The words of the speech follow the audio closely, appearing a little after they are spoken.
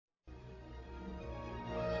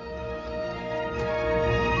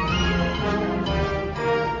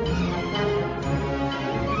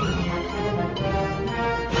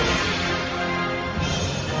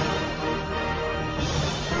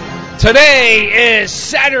Today is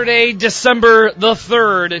Saturday, December the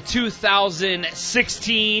 3rd,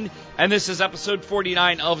 2016, and this is episode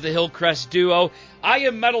 49 of the Hillcrest Duo. I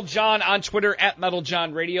am Metal John on Twitter at Metal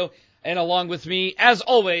John Radio, and along with me, as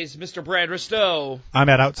always, Mr. Brad Risto. I'm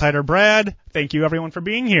at Outsider Brad. Thank you, everyone, for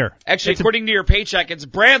being here. Actually, according to your paycheck, it's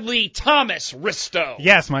Bradley Thomas Risto.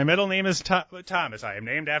 Yes, my middle name is Thomas. I am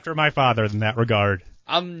named after my father in that regard.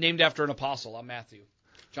 I'm named after an apostle. I'm Matthew.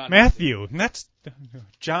 Matthew. That's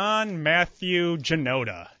John Matthew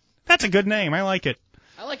Genoda. That's a good name. I like it.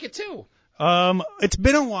 I like it, too. It's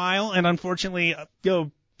been a while, and unfortunately,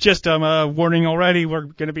 just warning already, we're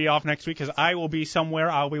going to be off next week because I will be somewhere.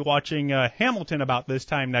 I'll be watching Hamilton about this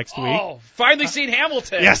time next week. Oh, finally seen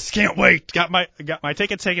Hamilton. Yes, can't wait. Got my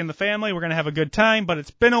tickets taking the family. We're going to have a good time, but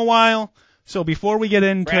it's been a while. So before we get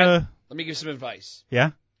into... Brad, let me give some advice.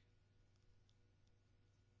 Yeah?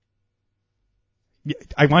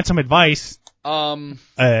 I want some advice. Brain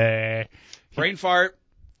fart.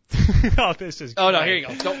 Oh, this is. Oh, great. no, here you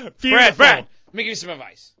go. Brad, let me give you some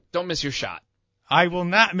advice. Don't miss your shot. I will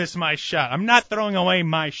not miss my shot. I'm not throwing away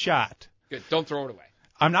my shot. Good. Don't throw it away.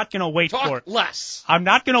 I'm not going to wait for it. Talk less. I'm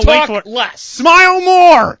not going to wait for it. Talk less. Smile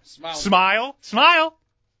more. Smile. Smile.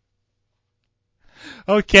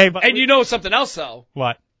 Okay, but. And you know something else, though.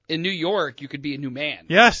 What? In New York, you could be a new man.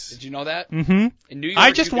 Yes. Did you know that? Mm-hmm. In New York,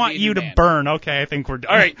 I just want you to man. burn. Okay, I think we're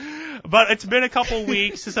done. All right. But it's been a couple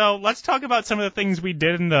weeks, so let's talk about some of the things we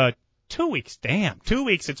did in the 2 weeks. Damn, 2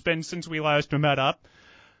 weeks it's been since we last met up.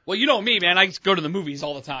 Well, you know me, man. I go to the movies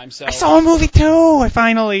all the time, so. I saw a movie, too.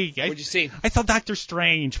 What'd you see? I saw Doctor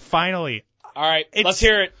Strange, finally. All right, let's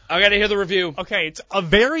hear it. I got to hear the review. Okay, it's a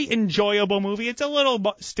very enjoyable movie. It's a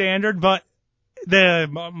little standard, but the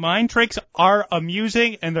mind tricks are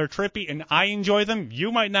amusing, and they're trippy, and I enjoy them.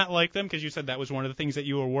 You might not like them, because you said that was one of the things that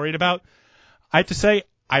you were worried about. I have to say,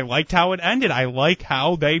 I liked how it ended. I like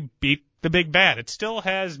how they beat the big bad. It still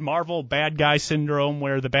has Marvel bad guy syndrome,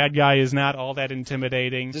 where the bad guy is not all that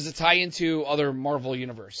intimidating. Does it tie into other Marvel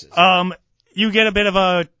universes? You get a bit of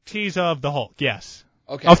a tease of the Hulk, yes.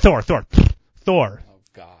 Okay. Oh, Thor. Oh,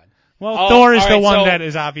 God. Well, Thor is the one so that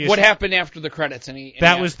is obvious. What happened after the credits?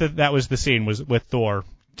 That was the scene was with Thor,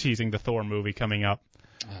 teasing the Thor movie coming up.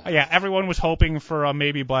 Yeah, everyone was hoping for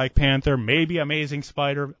maybe Black Panther, maybe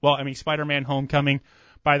Spider-Man Homecoming.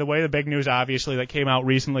 By the way, the big news, obviously, that came out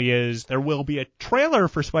recently is there will be a trailer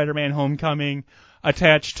for Spider-Man Homecoming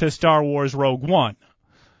attached to Star Wars Rogue One.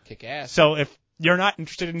 Kick ass. So if you're not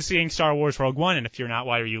interested in seeing Star Wars Rogue One, and if you're not,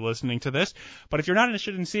 why are you listening to this? But if you're not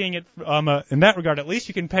interested in seeing it in that regard, at least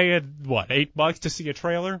you can pay $8 to see a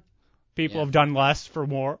trailer. People have done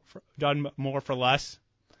done more for less.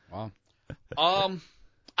 Wow.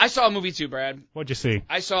 I saw a movie too, Brad. What'd you see?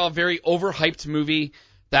 I saw a very overhyped movie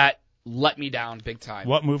that let me down big time.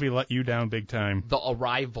 What movie let you down big time? The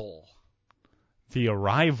Arrival. The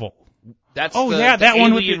Arrival. That's that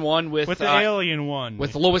alien one with the alien one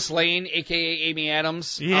with Lois Lane, aka Amy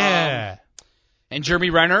Adams. Yeah. And Jeremy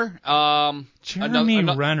Renner. Jeremy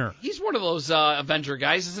Renner. He's one of those Avenger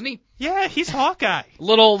guys, isn't he? Yeah, he's Hawkeye.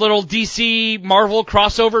 Little DC Marvel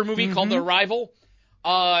crossover movie called The Arrival.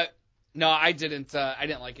 No, I didn't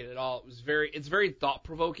like it at all. It's very thought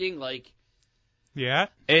provoking. Like, yeah,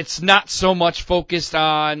 it's not so much focused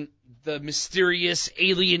on the mysterious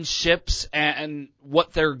alien ships and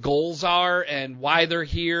what their goals are and why they're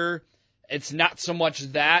here. It's not so much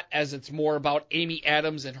that as it's more about Amy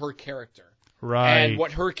Adams and her character. Right. And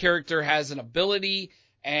what her character has an ability,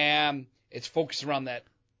 and it's focused around that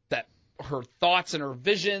her thoughts and her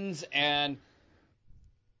visions, and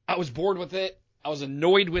I was bored with it. I was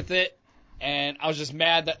annoyed with it. And I was just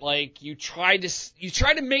mad that, like, you tried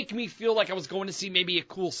to make me feel like I was going to see maybe a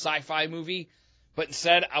cool sci-fi movie, but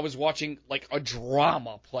instead I was watching, like, a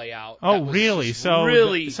drama play out. Oh, really?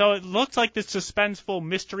 So it looks like this suspenseful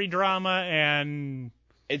mystery drama, and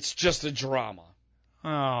it's just a drama.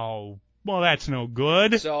 Oh, well, that's no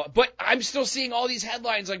good. But I'm still seeing all these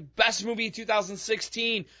headlines like best movie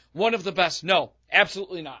 2016, one of the best. No,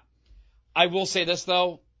 absolutely not. I will say this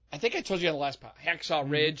though. I think I told you on the last pod.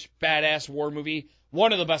 Hacksaw Ridge, badass war movie.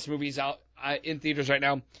 One of the best movies out in theaters right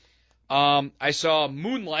now. I saw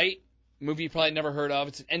Moonlight, movie you probably never heard of.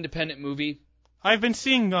 It's an independent movie. I've been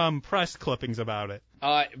seeing press clippings about it.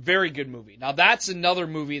 Very good movie. Now, that's another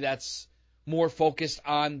movie that's more focused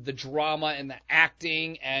on the drama and the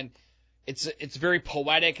acting, and it's very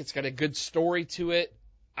poetic. It's got a good story to it.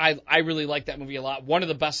 I really like that movie a lot. One of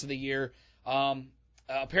the best of the year.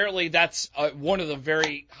 Apparently, that's one of the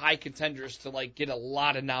very high contenders to like get a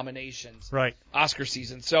lot of nominations. Right. Oscar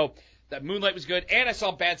season. So that Moonlight was good, and I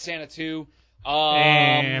saw Bad Santa too.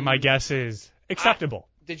 And my guess is acceptable.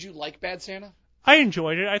 Did you like Bad Santa? I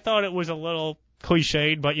enjoyed it. I thought it was a little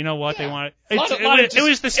cliched, but you know what? Yeah. They wanted. It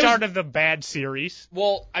Was the start of the bad series.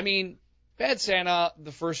 Well, I mean, Bad Santa,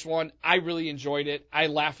 the first one, I really enjoyed it. I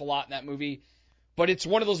laugh a lot in that movie. But it's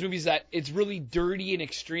one of those movies that it's really dirty and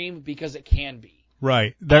extreme because it can be.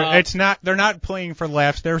 Right. They're not playing for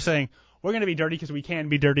laughs. They're saying, we're going to be dirty because we can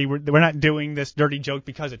be dirty. We're not doing this dirty joke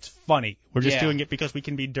because it's funny. We're just doing it because we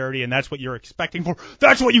can be dirty, and that's what you're expecting for.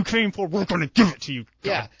 That's what you came for. We're going to give it to you.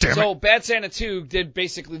 Yeah. God damn so it. Bad Santa 2 did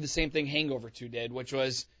basically the same thing Hangover 2 did, which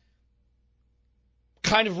was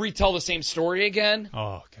kind of retell the same story again.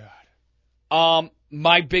 Oh, God.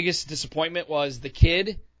 My biggest disappointment was the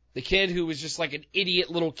kid who was just like an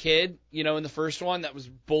idiot little kid, in the first one that was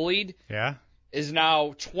bullied. Yeah. Is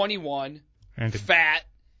now 21, and fat,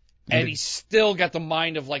 and he's still got the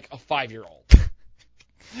mind of like a 5-year-old.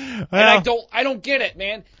 Well, And I don't get it,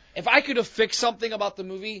 man. If I could have fixed something about the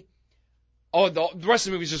movie, the rest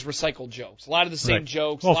of the movie is just recycled jokes. A lot of the same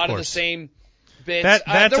jokes, well, a lot of the same bits.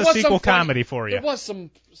 That's a sequel comedy for you. There was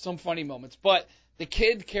some funny moments, but the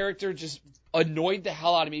kid character just annoyed the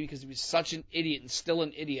hell out of me because he was such an idiot and still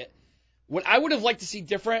an idiot. What I would have liked to see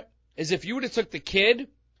different is if you would have took the kid.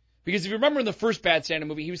 Because if you remember in the first Bad Santa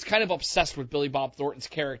movie, he was kind of obsessed with Billy Bob Thornton's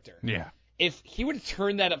character. Yeah. If he would have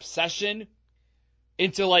turned that obsession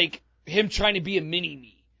into, like, him trying to be a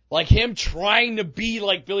mini-me. Like, him trying to be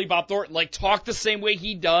like Billy Bob Thornton. Like, talk the same way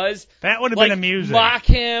he does. That would have been amusing. Mock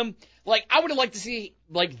him. Like, I would have liked to see,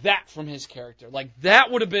 like, that from his character. Like,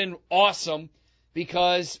 that would have been awesome.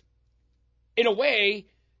 Because, in a way,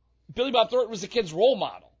 Billy Bob Thornton was the kid's role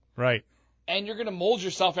model. Right. And you're going to mold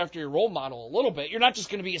yourself after your role model a little bit. You're not just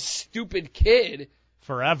going to be a stupid kid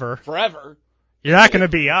forever. You're not going to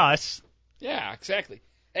be us. Yeah, exactly.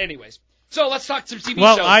 Anyways, so let's talk some TV shows.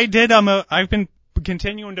 Well, I did. I've been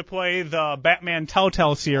continuing to play the Batman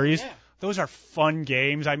Telltale series. Oh, yeah. Those are fun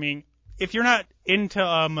games. I mean, if you're not into,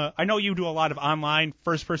 I know you do a lot of online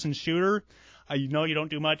first-person shooter. You know you don't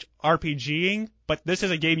do much RPGing, but this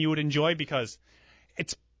is a game you would enjoy because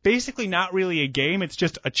it's basically not really a game. It's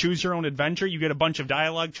just a choose-your-own-adventure. You get a bunch of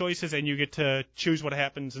dialogue choices, and you get to choose what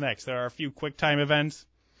happens next. There are a few quick-time events.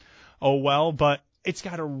 Oh, well, but it's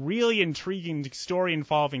got a really intriguing story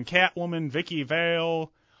involving Catwoman, Vicky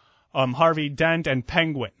Vale, Harvey Dent, and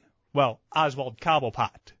Penguin. Well, Oswald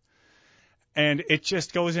Cobblepot. And it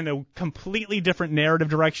just goes in a completely different narrative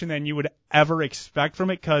direction than you would ever expect from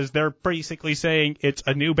it, because they're basically saying it's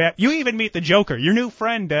a new You even meet the Joker, your new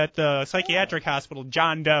friend at the psychiatric hospital,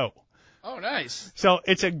 John Doe. Oh, nice. So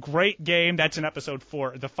it's a great game. That's in episode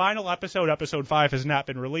 4. The final episode, episode 5, has not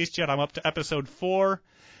been released yet. I'm up to episode 4.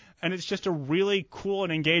 And it's just a really cool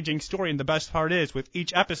and engaging story. And the best part is, with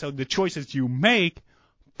each episode, the choices you make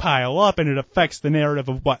pile up, and it affects the narrative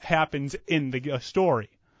of what happens in the story,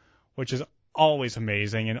 which is always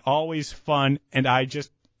amazing and always fun, and I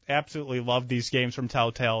just absolutely love these games from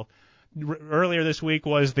Telltale. Earlier this week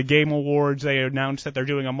was the Game Awards. They announced that they're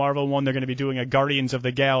doing a Marvel one. They're going to be doing a Guardians of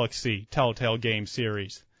the Galaxy Telltale game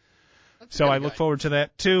series. So I look forward to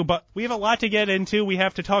that, too. But we have a lot to get into. We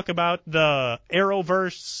have to talk about the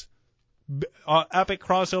Arrowverse epic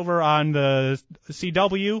crossover on the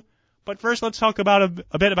CW. But first, let's talk about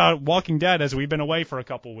a bit about Walking Dead, as we've been away for a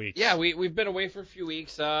couple weeks. Yeah, we've been away for a few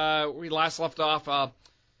weeks. We last left off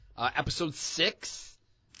episode 6.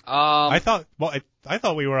 I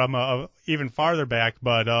thought we were even farther back,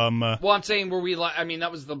 but well, I'm saying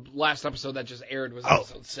that was the last episode that just aired was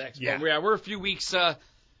episode 6. Yeah. But we're a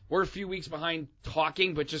few weeks behind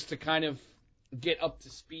talking, but just to kind of get up to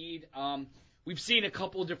speed. We've seen a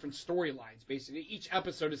couple of different storylines. Basically, each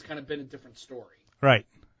episode has kind of been a different story. Right.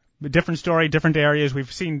 Different story, different areas.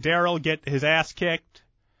 We've seen Daryl get his ass kicked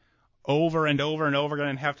over and over and over again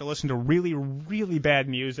and have to listen to really, really bad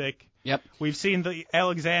music. Yep. We've seen the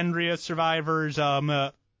Alexandria survivors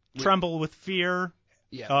tremble with fear.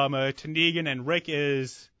 Yeah. Negan and Rick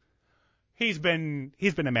he's been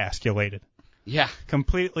emasculated. Yeah.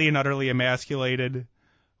 Completely and utterly emasculated.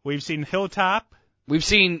 We've seen Hilltop. We've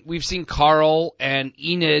seen Carl and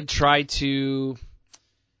Enid try to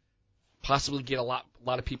possibly get a lot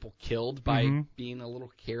of people killed by being a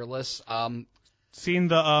little careless. Seen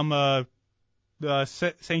the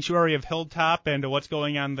Sanctuary of Hilltop and what's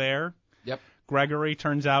going on there. Yep. Gregory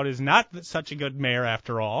turns out is not such a good mayor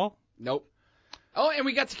after all. Nope. Oh, and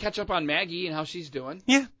we got to catch up on Maggie and how she's doing.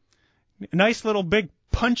 Yeah. Nice little big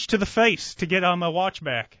punch to the face to get a watch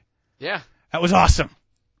back. Yeah. That was awesome.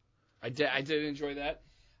 I did enjoy that.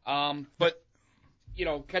 But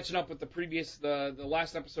catching up with the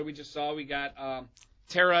last episode we just saw, we got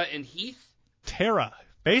Tara and Heath. Tara.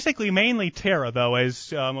 Basically, mainly Tara, though,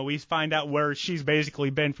 as we find out where she's basically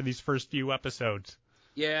been for these first few episodes.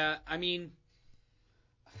 Yeah, I mean,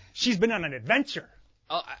 she's been on an adventure.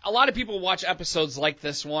 A lot of people watch episodes like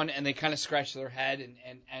this one, and they kind of scratch their head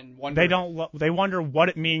and wonder. They wonder what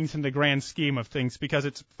it means in the grand scheme of things because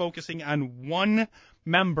it's focusing on one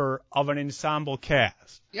member of an ensemble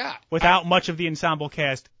cast. Yeah. Without much of the ensemble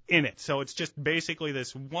cast in it. So it's just basically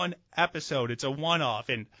this one episode. It's a one-off.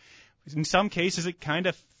 And in some cases, it kind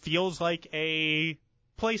of feels like a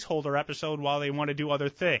placeholder episode while they want to do other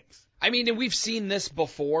things. I mean, and we've seen this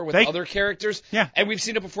before with other characters. Yeah. And we've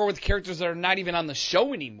seen it before with characters that are not even on the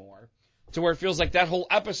show anymore, to where it feels like that whole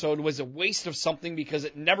episode was a waste of something because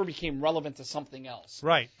it never became relevant to something else.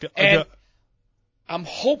 Right. And I'm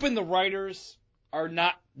hoping the writers are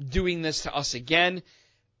not doing this to us again.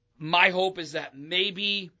 My hope is that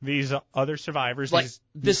maybe these other survivors,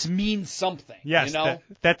 this means something. Yes, you know?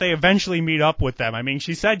 that they eventually meet up with them. I mean,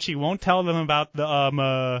 she said she won't tell them about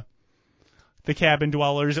the cabin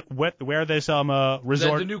dwellers, where this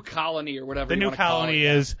resort, the new colony or whatever the new colony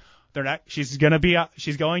is. They're not. She's going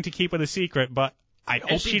to keep it a secret, but I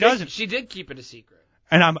hope she doesn't. She did keep it a secret.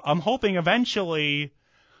 And I'm hoping eventually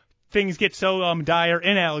things get so dire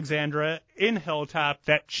in Alexandra, in Hilltop,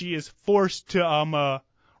 that she is forced to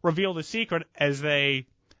reveal the secret as they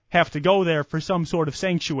have to go there for some sort of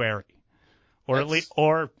sanctuary,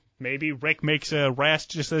 or maybe Rick makes a rash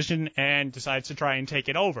decision and decides to try and take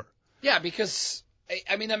it over. Yeah, because,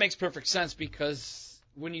 I mean, that makes perfect sense because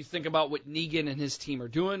when you think about what Negan and his team are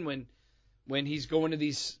doing, when he's going to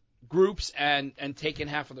these groups and taking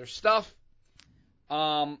half of their stuff,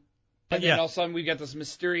 and then all of a sudden we got this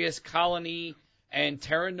mysterious colony, and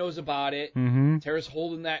Tara knows about it. Mm-hmm. Tara's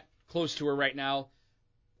holding that close to her right now.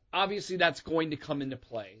 Obviously, that's going to come into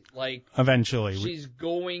play. Like, eventually. She's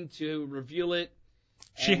going to reveal it.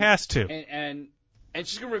 She has to. And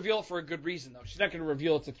she's going to reveal it for a good reason, though. She's not going to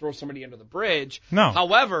reveal it to throw somebody under the bridge. No.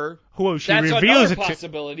 However, that's another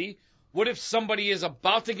possibility. What if somebody is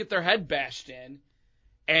about to get their head bashed in,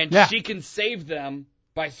 and she can save them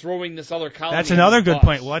by throwing this other colony? That's another good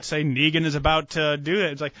point. Well, let's say Negan is about to do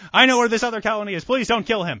it. It's like, I know where this other colony is. Please don't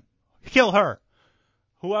kill him. Kill her.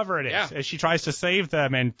 Whoever it is. As she tries to save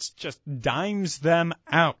them and just dimes them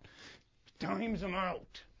out. Dimes them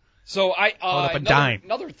out. So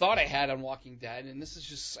another thought I had on Walking Dead, and this is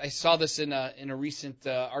just, I saw this in a recent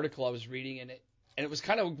article I was reading, and it was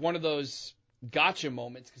kind of one of those gotcha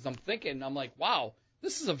moments because I'm like, wow,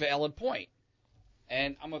 this is a valid point.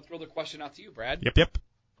 And I'm going to throw the question out to you, Brad. Yep.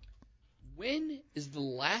 When is the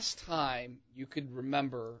last time you could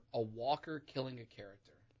remember a walker killing a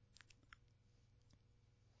character?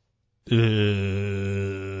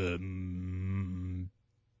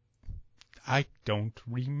 I don't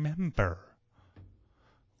remember.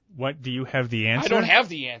 What, do you have the answer? I don't have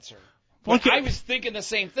the answer. But I was thinking the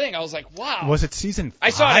same thing. I was like, wow. Was it season 5? I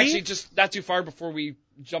saw it actually just not too far before we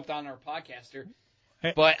jumped on our podcast here.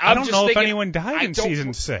 But I don't know if anyone died in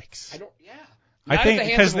season 6. I think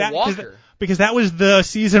because that was the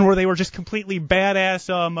season where they were just completely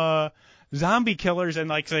badass zombie killers and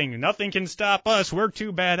like saying nothing can stop us, we're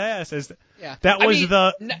too badass.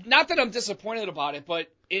 Not that I'm disappointed about it, but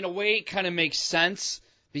in a way it kind of makes sense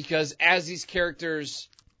because as these characters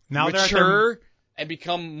mature and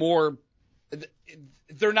become more,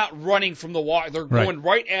 they're not running from the walk. They're going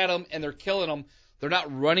right at them and they're killing them. They're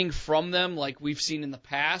not running from them like we've seen in the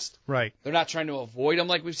past. Right. They're not trying to avoid them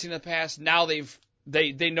like we've seen in the past. Now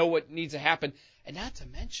they know what needs to happen. And not to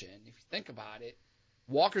mention, if you think about it,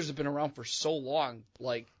 walkers have been around for so long,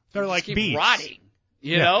 like they're like keep bees. Rotting,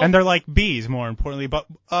 you know? And they're like bees, more importantly. But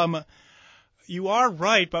you are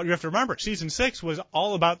right, but you have to remember, season 6 was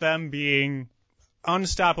all about them being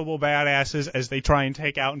unstoppable badasses as they try and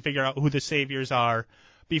take out and figure out who the saviors are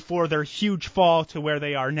before their huge fall to where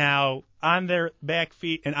they are now on their back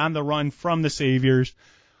feet and on the run from the saviors.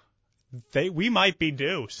 We might be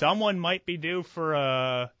due. Someone might be due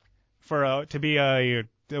to be a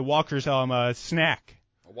walker's snack.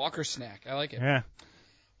 A walker snack. I like it. Yeah.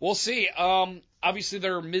 We'll see. Obviously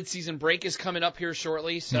their mid-season break is coming up here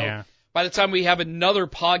shortly, so by the time we have another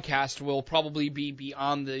podcast, we'll probably be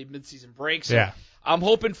beyond the mid-season break. So I'm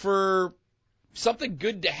hoping for something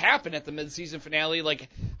good to happen at the mid-season finale. Like,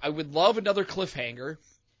 I would love another cliffhanger.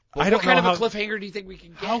 But what kind of a cliffhanger do you think we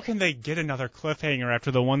can get? How can they get another cliffhanger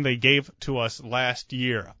after the one they gave to us last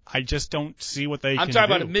year? I just don't see what they can do. I'm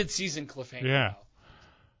talking about a mid-season cliffhanger. Yeah. Though.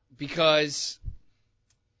 Because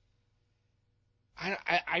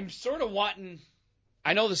I'm sort of wanting...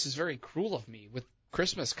 I know this is very cruel of me with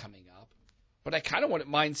Christmas coming up, but I kind of wouldn't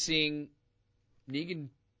mind seeing Negan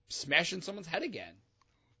smashing someone's head again.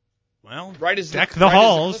 Well, right as deck the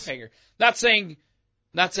halls. Cliffhanger. Not saying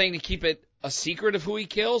to keep it a secret of who he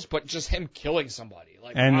kills, but just him killing somebody.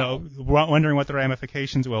 Like, and wow. Wondering what the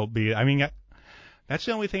ramifications will be. I mean, that's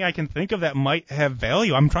the only thing I can think of that might have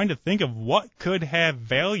value. I'm trying to think of what could have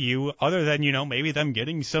value other than, maybe them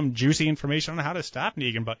getting some juicy information on how to stop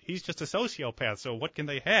Negan, but he's just a sociopath, so what can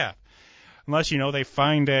they have? Unless, they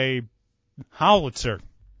find a howitzer.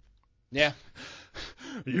 Yeah.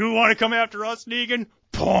 You want to come after us, Negan?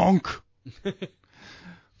 Punk!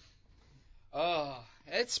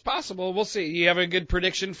 It's possible. We'll see. You have a good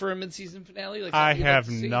prediction for a mid-season finale? I have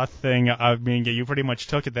nothing. I mean, you pretty much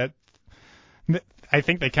took it. I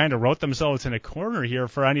think they kind of wrote themselves in a corner here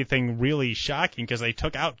for anything really shocking because they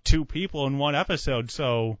took out 2 people in one episode.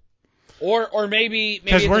 So, or maybe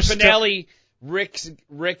in the finale,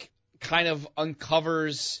 Rick kind of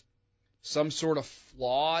uncovers some sort of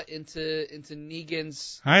flaw into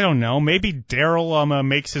Negan's. I don't know. Maybe Daryl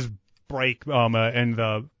makes his break in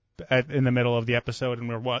the middle of the episode, and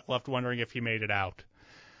we're left wondering if he made it out.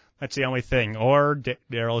 That's the only thing. Or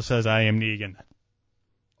Daryl says, "I am Negan."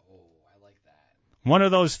 Oh, I like that. One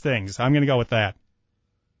of those things. I'm going to go with that.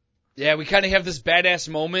 Yeah, we kind of have this badass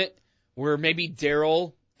moment where maybe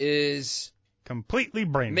Daryl is completely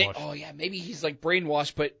brainwashed. Maybe he's like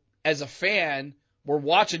brainwashed, but as a fan, we're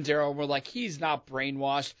watching Daryl and we're like, he's not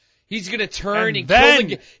brainwashed. He's going to turn and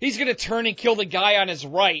kill the guy on his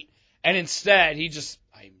right, and instead he just,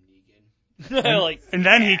 I'm Negan. And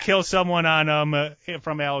then he kills someone on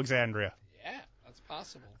from Alexandria. Yeah, that's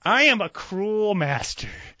possible. I am a cruel master.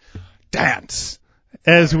 Dance.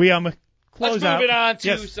 As we close out. Let's move it on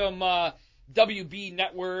to some WB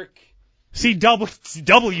Network.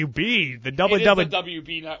 WB, the It is the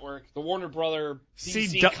WB Network, the Warner Brother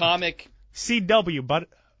DC comic. CW, but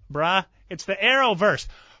brah, it's the Arrowverse.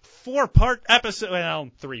 4-part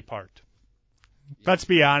episode, 3-part. Let's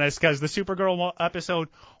be honest, because the Supergirl episode,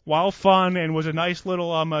 while fun and was a nice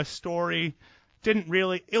little story, didn't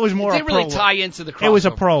really. It was more. It didn't really tie into the crossover. It was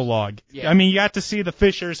a prologue. Yeah. I mean, you got to see the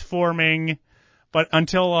fissures forming, but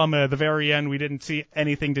until the very end, we didn't see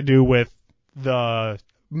anything to do with the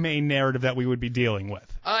main narrative that we would be dealing with.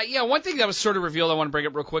 One thing that was sort of revealed I want to bring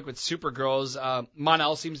up real quick with Supergirl is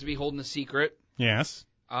Mon-El seems to be holding a secret. Yes.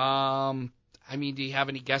 I mean, do you have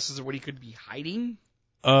any guesses of what he could be hiding?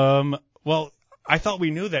 Well, I thought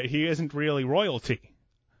we knew that he isn't really royalty.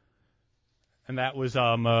 And that was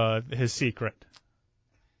his secret.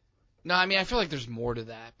 No, I mean, I feel like there's more to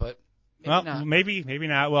that, but not. Maybe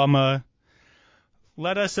not. Well,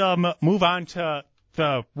 let us move on to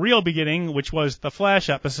the real beginning, which was the Flash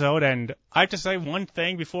episode. And I have to say one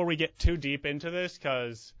thing before we get too deep into this,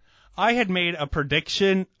 because I had made a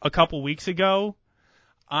prediction a couple weeks ago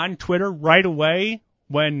on Twitter right away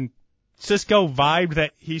when Cisco vibed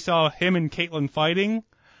that he saw him and Caitlin fighting.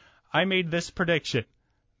 I made this prediction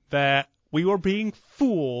that we were being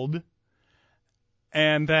fooled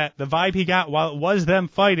and that the vibe he got while it was them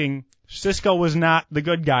fighting, Cisco was not the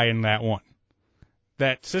good guy in that one.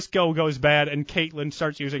 That Cisco goes bad and Caitlin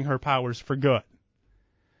starts using her powers for good.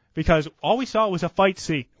 Because all we saw was a fight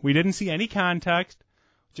scene. We didn't see any context,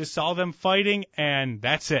 just saw them fighting, and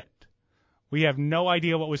that's it. We have no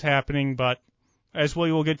idea what was happening, but as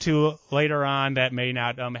we will get to later on, that may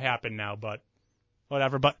not happen now, but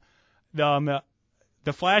whatever. But the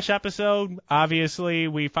Flash episode, obviously,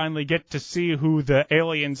 we finally get to see who the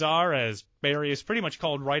aliens are, as Barry is pretty much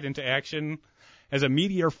called right into action as a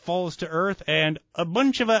meteor falls to Earth and a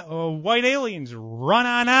bunch of white aliens run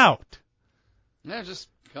on out. Yeah, just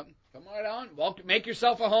come right on. Make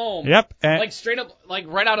yourself a home. Yep. Like straight up, like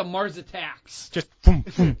right out of Mars Attacks. Just boom,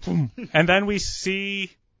 boom, boom. And then we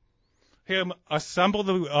see him assemble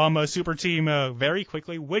the super team very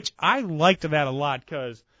quickly, which I liked that a lot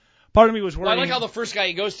because part of me was worried. Well, I like how the first guy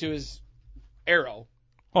he goes to is Arrow.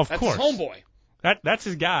 Of course. That's his homeboy. That's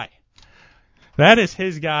his guy. That is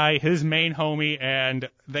his guy, his main homie, and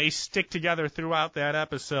they stick together throughout that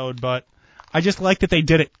episode, but I just like that they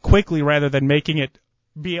did it quickly rather than making it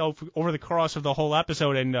be over the course of the whole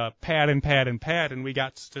episode and pad, and we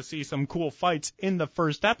got to see some cool fights in the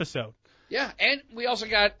first episode. Yeah, and we also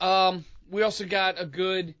got a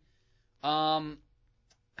good another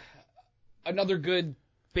good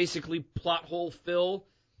basically plot hole fill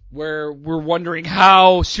where we're wondering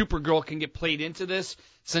how Supergirl can get played into this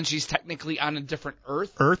since she's technically on a different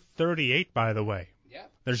Earth. Earth 38, by the way. Yeah.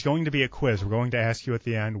 There's going to be a quiz. We're going to ask you at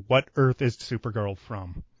the end, what Earth is Supergirl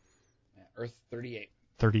from? Yeah, Earth 38.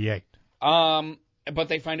 38. But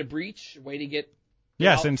they find a breach, a way to get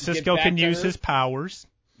Yes, and Cisco can use his powers.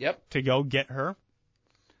 Yep. To go get her.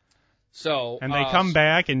 So. And they come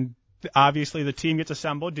back, and obviously the team gets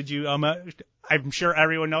assembled. Did you? I'm sure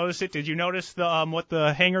everyone noticed it. Did you notice the what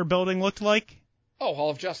the hangar building looked like? Oh,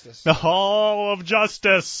 Hall of Justice. The Hall of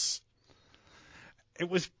Justice. It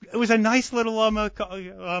was a nice little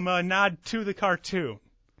nod to the cartoon.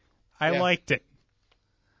 I liked it.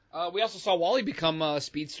 We also saw Wally become a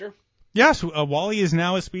speedster. Yes, Wally is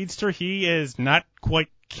now a speedster. He is not quite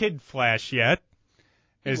Kid Flash yet.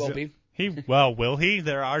 He will be. Will he?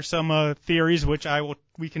 There are some theories which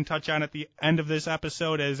we can touch on at the end of this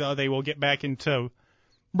episode, as they will get back into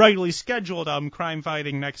regularly scheduled crime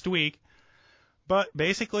fighting next week. But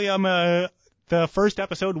basically, the first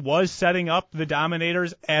episode was setting up the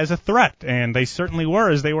Dominators as a threat, and they certainly were,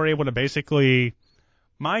 as they were able to basically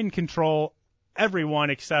mind control everyone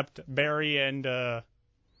except Barry and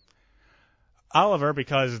Oliver,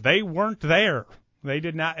 because they weren't there. They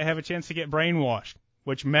did not have a chance to get brainwashed,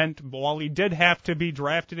 which meant Wally did have to be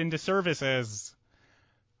drafted into service, as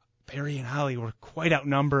Barry and Holly were quite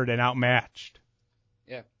outnumbered and outmatched.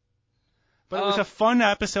 Yeah. But it was a fun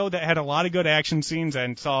episode that had a lot of good action scenes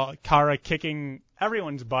and saw Kara kicking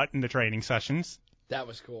everyone's butt in the training sessions. That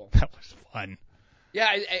was cool. That was fun.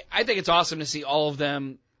 Yeah, I think it's awesome to see all of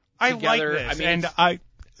them together. I like this. I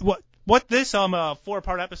mean, what this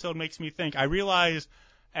 4-part episode makes me think, I realize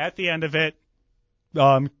at the end of it,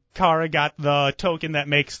 Kara got the token that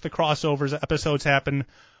makes the crossovers episodes happen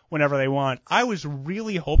whenever they want. What I was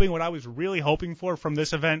really hoping for from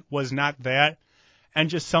this event was not that, and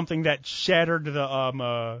just something that shattered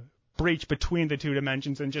the breach between the two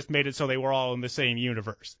dimensions and just made it so they were all in the same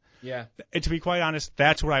universe. Yeah. To be quite honest,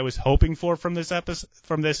 that's what I was hoping for from this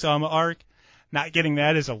arc. Not getting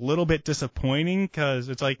that is a little bit disappointing, because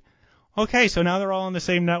it's like, okay, so now they're all on the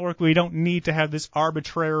same network. We don't need to have this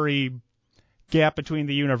arbitrary gap between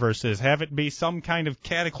the universes. Have it be some kind of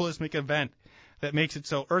cataclysmic event that makes it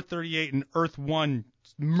so Earth 38 and Earth 1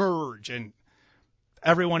 merge and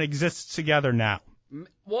everyone exists together now.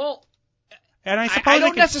 Well, and I suppose I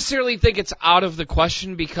don't necessarily think it's out of the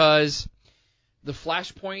question, because the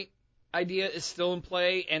Flashpoint idea is still in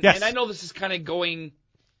play, and I know this is kind of going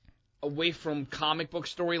away from comic book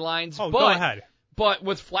storylines. Oh, go ahead. But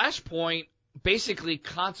with Flashpoint, basically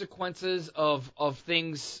consequences of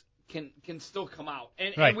things can still come out,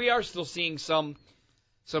 and we are still seeing some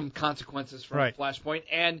consequences from Flashpoint,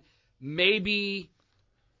 and maybe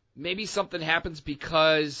something happens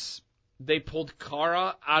because they pulled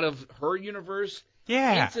Kara out of her universe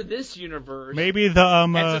into this universe. Maybe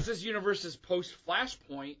and since this universe is post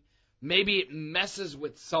Flashpoint, maybe it messes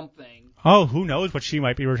with something. Oh, who knows what she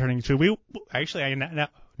might be returning to? I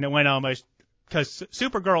know when because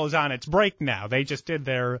Supergirl is on its break now. They just did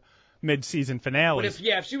their mid-season finale. But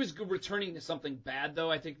if she was returning to something bad,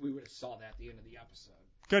 though, I think we would have saw that at the end of the episode.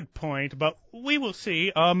 Good point, but we will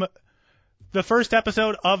see. The first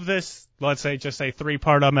episode of this, let's say,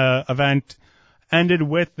 3-part event, ended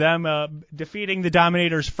with them defeating the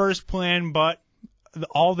Dominator's first plan, but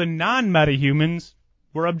all the non-metahumans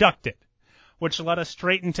were abducted, which led us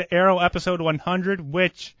straight into Arrow episode 100,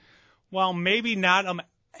 which, while maybe not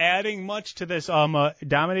adding much to this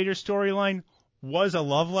Dominator storyline, was a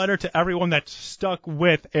love letter to everyone that stuck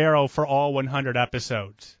with Arrow for all 100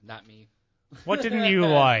 episodes. Not me. What didn't you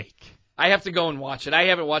like? I have to go and watch it. I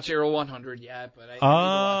haven't watched Arrow 100 yet, but I need to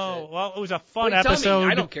watch it. Well, it was a fun episode. Tell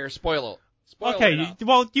me. I don't care. Spoil it. Okay,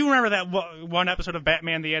 well, you remember that one episode of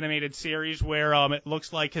Batman the Animated Series where it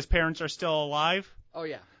looks like his parents are still alive? Oh,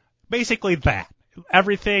 yeah. Basically that.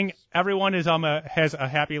 Everyone is has a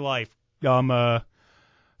happy life. Thea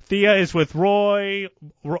is with Roy.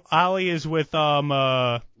 Ollie is with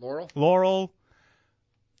Laurel.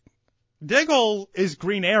 Diggle is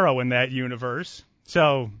Green Arrow in that universe,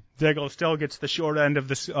 so Diggle still gets the short end of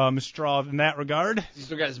the straw in that regard. He's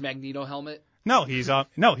still got his Magneto helmet? No, he's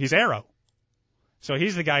Arrow. So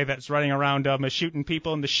he's the guy that's running around shooting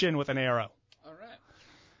people in the shin with an arrow. All right.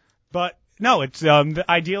 But no, it's the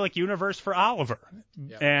idyllic universe for Oliver.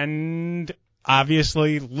 Yep. And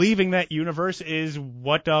obviously leaving that universe is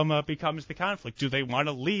what becomes the conflict. Do they want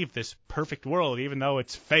to leave this perfect world even though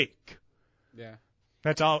it's fake? Yeah.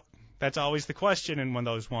 That's always the question in one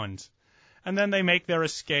of those ones. And then they make their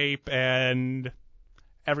escape, and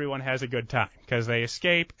everyone has a good time because they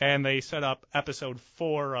escape and they set up episode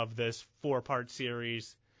 4 of this 4-part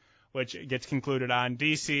series, which gets concluded on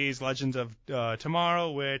DC's Legends of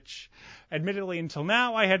Tomorrow, which, admittedly, until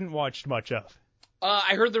now, I hadn't watched much of.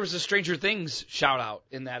 I heard there was a Stranger Things shout-out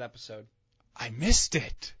in that episode. I missed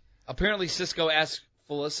it. Apparently, Cisco asked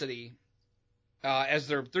Felicity, as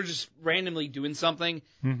they're just randomly doing something,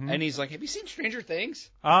 and he's like, "Have you seen Stranger Things?"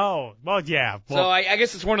 Oh, well, yeah. Well, so I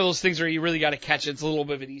guess it's one of those things where you really got to catch it. It's a little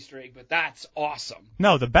bit of an Easter egg, but that's awesome.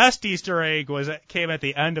 No, the best Easter egg came at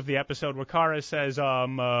the end of the episode where Kara says,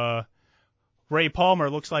 Ray Palmer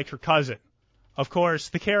looks like her cousin. Of course,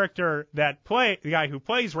 the character the guy who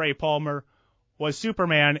plays Ray Palmer was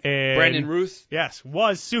Superman in... Brandon Ruth? Yes,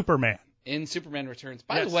 was Superman. In Superman Returns.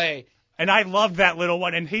 By the way... And I loved that little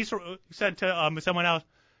one. And he said to someone else,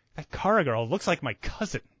 that Kara girl looks like my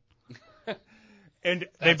cousin. And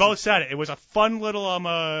they both said it. It was a fun little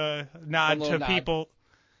nod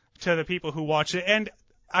to the people who watched it. And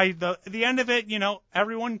the end of it,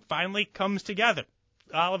 everyone finally comes together.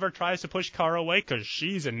 Oliver tries to push Kara away because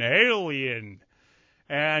she's an alien.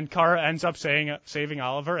 And Kara ends up saving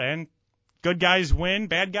Oliver, and good guys win,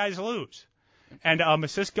 bad guys lose. And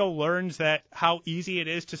Cisco learns that how easy it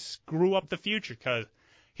is to screw up the future because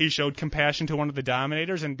he showed compassion to one of the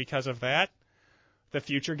Dominators, and because of that, the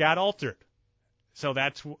future got altered. So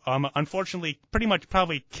that's unfortunately pretty much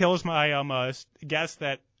probably kills my guess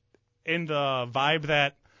that in the vibe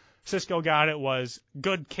that Cisco got, it was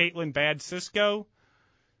good Caitlin, bad Cisco.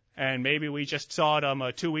 And maybe we just saw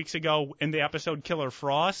it 2 weeks ago in the episode Killer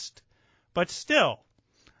Frost. But still,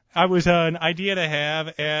 I was an idea to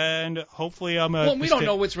have, and hopefully well, we don't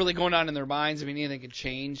know what's really going on in their minds. I mean, anything can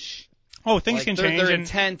change. Oh, things can change.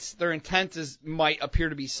 Their intent might appear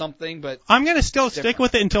to be something, but I'm going to still stick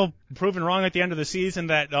with it until proven wrong at the end of the season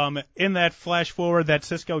that in that flash forward that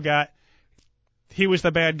Cisco got, he was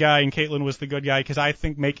the bad guy and Caitlin was the good guy, because I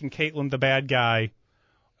think making Caitlin the bad guy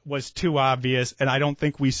was too obvious, and I don't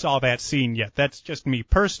think we saw that scene yet. That's just me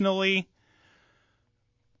personally,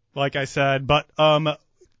 like I said. But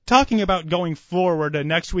talking about going forward,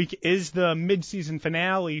 next week is the mid-season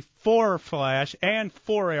finale for Flash and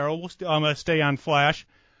for Arrow. We'll stay on Flash.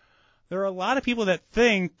 There are a lot of people that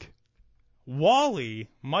think Wally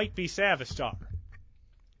might be Savistar.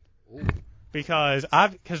 Ooh. Because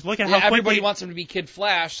look at how quickly everybody wants him to be Kid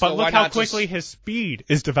Flash. But look how quickly his speed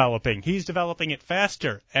is developing. He's developing it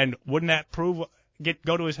faster, and wouldn't that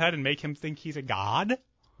go to his head and make him think he's a god?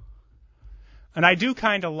 And I do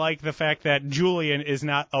kind of like the fact that Julian is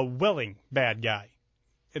not a willing bad guy.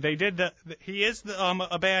 He is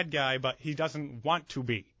a bad guy, but he doesn't want to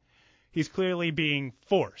be. He's clearly being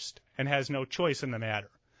forced and has no choice in the matter.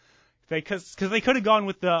 Because they could have gone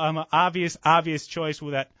with the obvious choice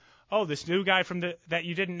with that. Oh, this new guy that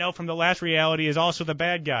you didn't know from the last reality is also the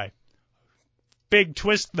bad guy. Big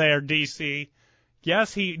twist there, DC.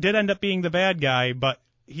 Yes, he did end up being the bad guy, but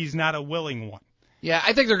he's not a willing one. Yeah,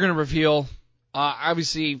 I think they're going to reveal.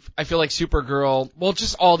 Obviously, I feel like Supergirl, well,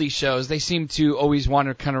 just all these shows, they seem to always want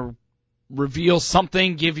to kind of reveal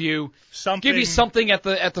something, give you something at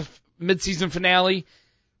the mid-season finale.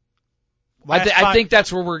 I think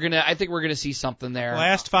that's where we're gonna see something there.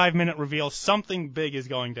 Last 5-minute reveal, something big is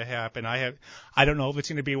going to happen. I don't know if it's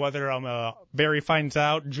going to be whether Barry finds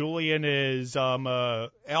out Julian is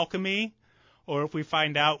alchemy, or if we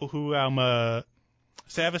find out who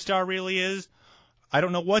Savistar really is. I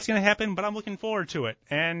don't know what's going to happen, but I'm looking forward to it,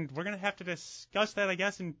 and we're going to have to discuss that, I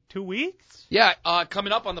guess, in 2 weeks. Yeah,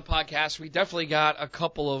 coming up on the podcast, we definitely got a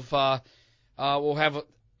couple of. We'll have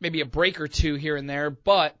maybe a break or two here and there,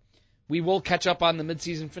 but. We will catch up on the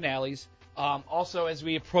mid-season finales. Also, as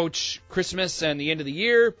we approach Christmas and the end of the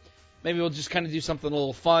year, maybe we'll just kind of do something a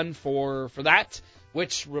little fun for that.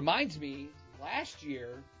 Which reminds me, last year,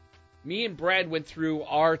 me and Brad went through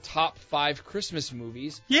our top 5 Christmas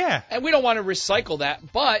movies. Yeah. And we don't want to recycle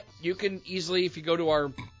that, but you can easily, if you go to our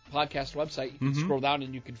podcast website, you can scroll down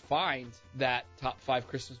and you can find that top 5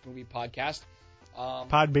 Christmas movie podcast.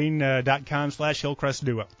 Podbean.com/Hillcrest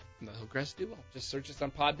Duo. The Hillcrest Duo. Just search us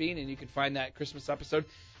on Podbean, and you can find that Christmas episode.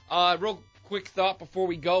 Real quick thought before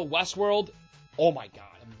we go. Westworld. Oh, my God.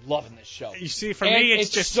 I'm loving this show. You see, for me,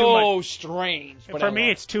 it's just so too much, strange. For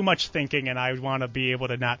me, it's too much thinking, and I want to be able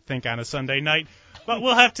to not think on a Sunday night. But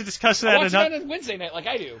we'll have to discuss that on a Wednesday night like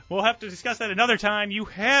I do. We'll have to discuss that another time. You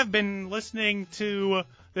have been listening to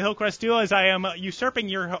the Hillcrest Duo as I am usurping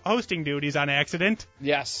your hosting duties on accident.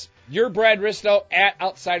 Yes. You're Brad Risto at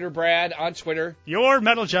Outsider Brad on Twitter. You're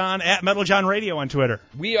Metal John at Metal John Radio on Twitter.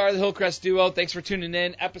 We are the Hillcrest Duo. Thanks for tuning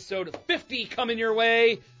in. Episode 50 coming your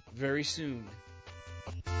way very soon.